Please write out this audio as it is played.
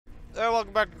Hey,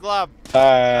 welcome back to GLOB.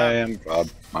 Hi, I'm Glob.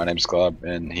 My name's Glob,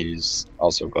 and he's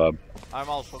also Glob. I'm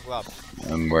also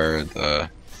GLOB. And we're the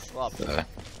GLOB.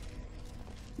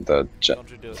 Don't you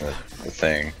do it. the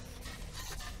thing.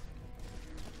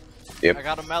 Yep. I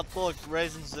got a mouthful of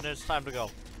raisins and it's time to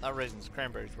go. Not raisins,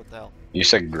 cranberries, what the hell? You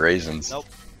said Grazins. Nope.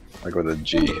 Like with a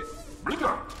G. So we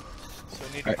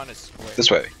need to find a square. This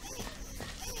way.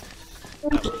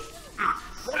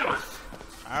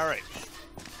 Alright.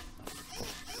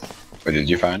 Wait, did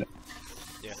you find it?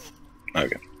 Yeah.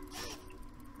 Okay.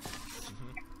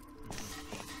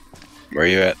 Where are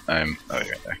you at? Oh, you're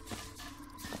right there.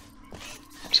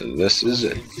 So this is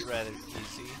it. Seems rather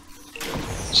easy.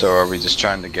 So are we just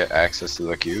trying to get access to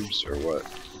the cubes, or what?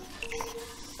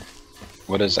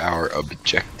 What is our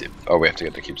objective? Oh, we have to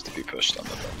get the cubes to be pushed on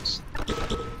the buttons.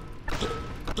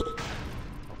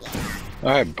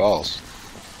 Alright, balls.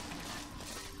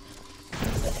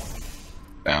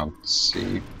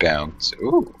 Bouncy, bouncy.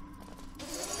 Ooh.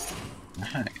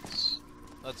 Nice.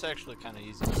 That's actually kind of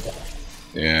easy.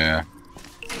 Yeah.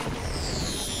 Do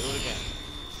it again.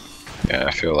 Yeah,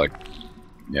 I feel like.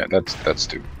 Yeah, that's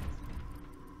too.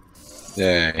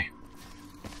 Yay.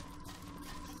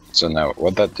 So now,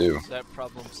 what'd that do? Is that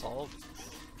problem solved?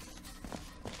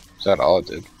 Is that all it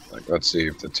did? Like, let's see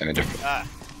if it's any different. Ah.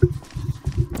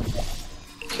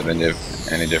 Is it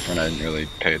any different? I didn't really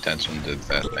pay attention to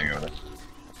that thing over there.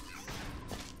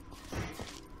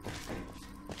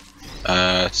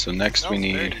 So next we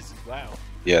need. Wow.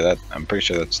 Yeah, I'm pretty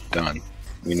sure that's done.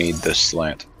 We need the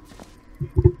slant.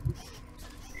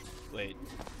 Wait.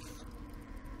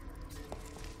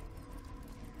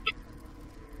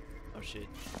 Oh shit.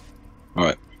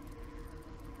 What?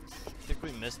 I think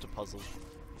we missed a puzzle.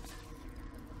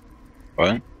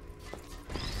 What?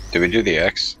 Did we do the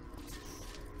X?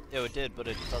 Yeah, we did, but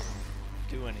it doesn't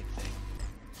do anything.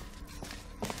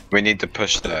 We need to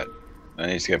push that. That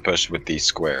needs to get pushed with the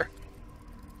square.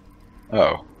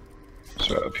 Oh.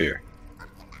 So up here.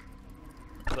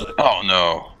 But Oh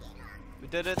no! we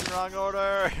did it in the wrong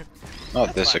order! Not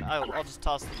That's this fine. again. I'll just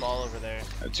toss the ball over there.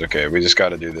 It's okay, we just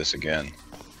gotta do this again.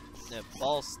 Yeah,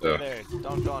 ball stay Ugh. there.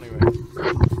 Don't go anywhere.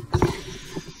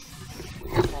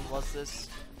 Which one was this?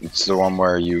 It's the one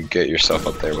where you get yourself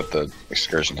up there with the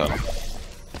excursion tunnel.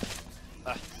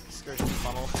 Excursion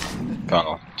funnel.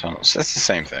 Tunnel. So that's the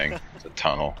same thing. It's a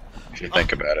tunnel, if you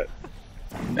think about it.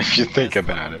 If you think That's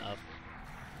about fun it. enough.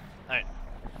 Alright.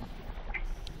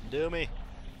 Do me.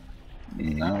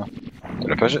 No.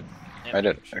 Did I push it? Yep. I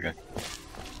did. Okay.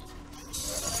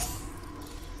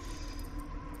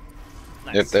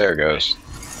 Nice. Yep, there it goes.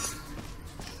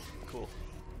 Cool.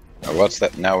 Now what's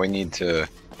that? Now we need to.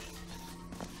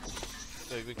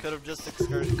 Wait, we could have just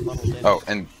excursion funneled in. Oh,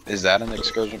 and is that an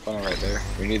excursion funnel right there?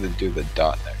 We need to do the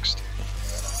dot next.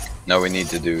 No, we need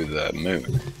to do the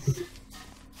moon.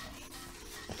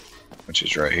 Which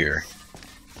is right here.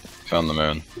 Found the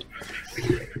moon. I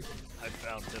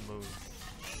found the moon.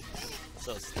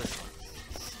 So it's this one.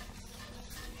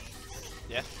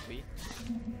 Yeah, we.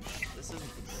 This isn't the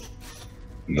moon.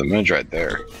 The moon's right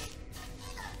there.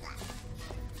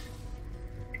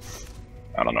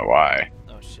 I don't know why.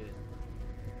 Oh shit.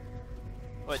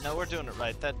 Wait, no, we're doing it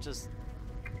right. That shows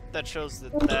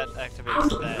that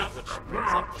activates that, which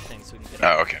brings up the thing so we can get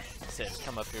up. Oh, okay. So just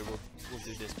come up here. We'll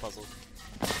do this puzzle.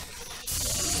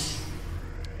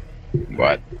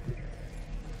 What?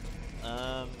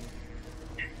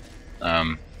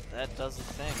 That does a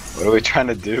thing. What are we trying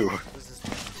to do? What is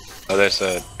this? Oh, there's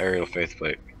a aerial faith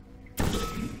plate.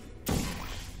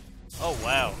 Oh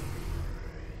wow.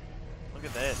 Look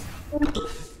at that.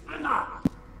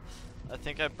 I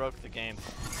think I broke the game.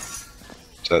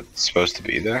 Is that supposed to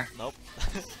be there? Nope.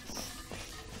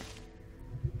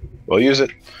 We'll use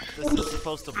it. This is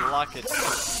supposed to block it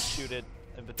and shoot it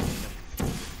in between them.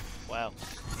 Wow.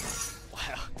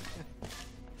 Wow.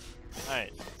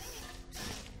 Alright.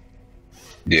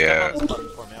 Yeah. Step on this button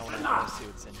for me. I want to see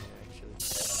what's in here actually.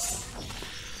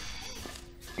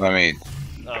 Let me.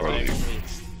 Oh, Totally. actually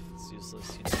it's useless.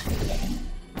 You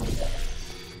know.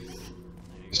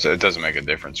 So it doesn't make a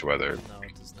difference whether. No,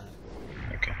 it does not.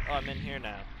 Okay. Oh, I'm in here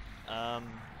now.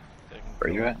 Where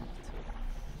are you at?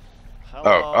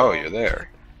 Hello. Oh, you're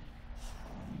there.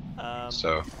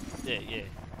 So. Yeah. And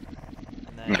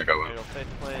then There you go. aerial faith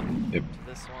plate. Yep. To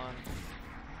this one.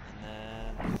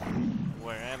 And then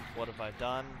where am? What have I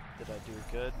done? Did I do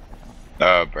good?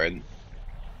 Oh, Braden.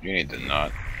 You need to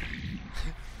not.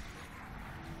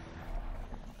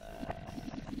 I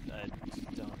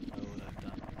don't know what I've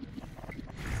done.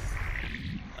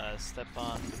 Step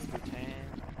on Bhutan.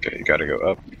 Okay, you gotta go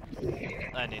up.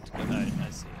 I need to go. I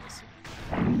see.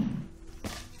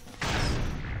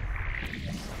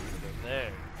 go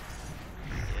there.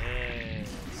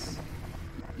 Yes.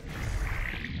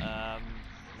 Now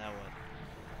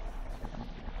what?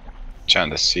 Trying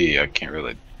to see, I can't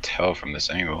really tell from this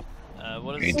angle.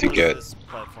 What We need does to get- this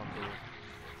platform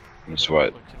do? It's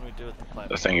what? What can we do with the platform?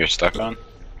 The thing you're stuck on?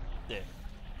 Yeah.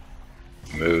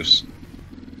 Moves.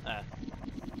 Ah.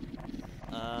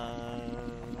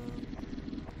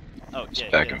 Oh, yeah,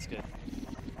 Back yeah, him. that's good.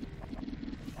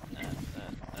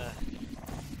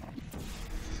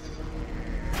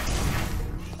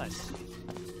 Nice.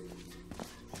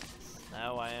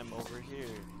 Now I am over here.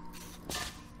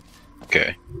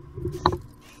 Okay.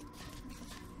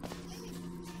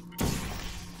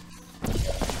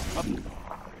 Up.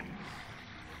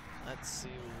 Let's see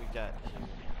what we got here.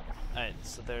 Alright,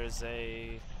 so there's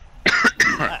a...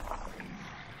 ah.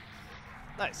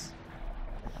 Nice.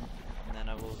 And then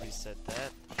I will reset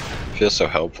that. Feels so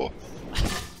helpful.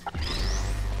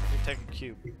 You take a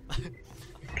cube.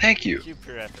 Thank you. Cube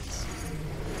for efforts.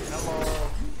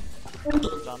 Hello.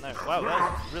 Down there. Wow,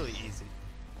 that was really easy.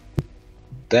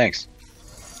 Thanks.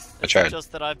 I It's tried.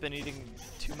 just that I've been eating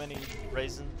too many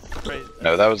raisins.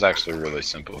 No, that was actually really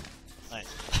simple. Nice.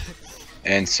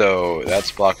 And so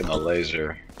that's blocking the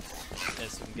laser.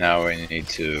 Yes, we can Now we need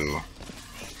to.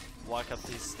 walk up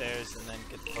these stairs and then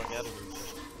get the fuck out of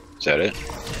here. Is that it?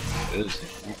 It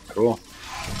is. Cool.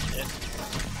 Yeah.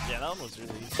 Yeah, that one was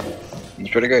really easy. It's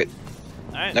pretty great.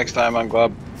 Alright. Next time on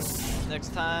GLOB.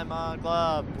 Next time on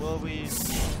GLOB, will we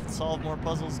solve more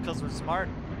puzzles because we're smart?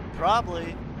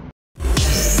 Probably.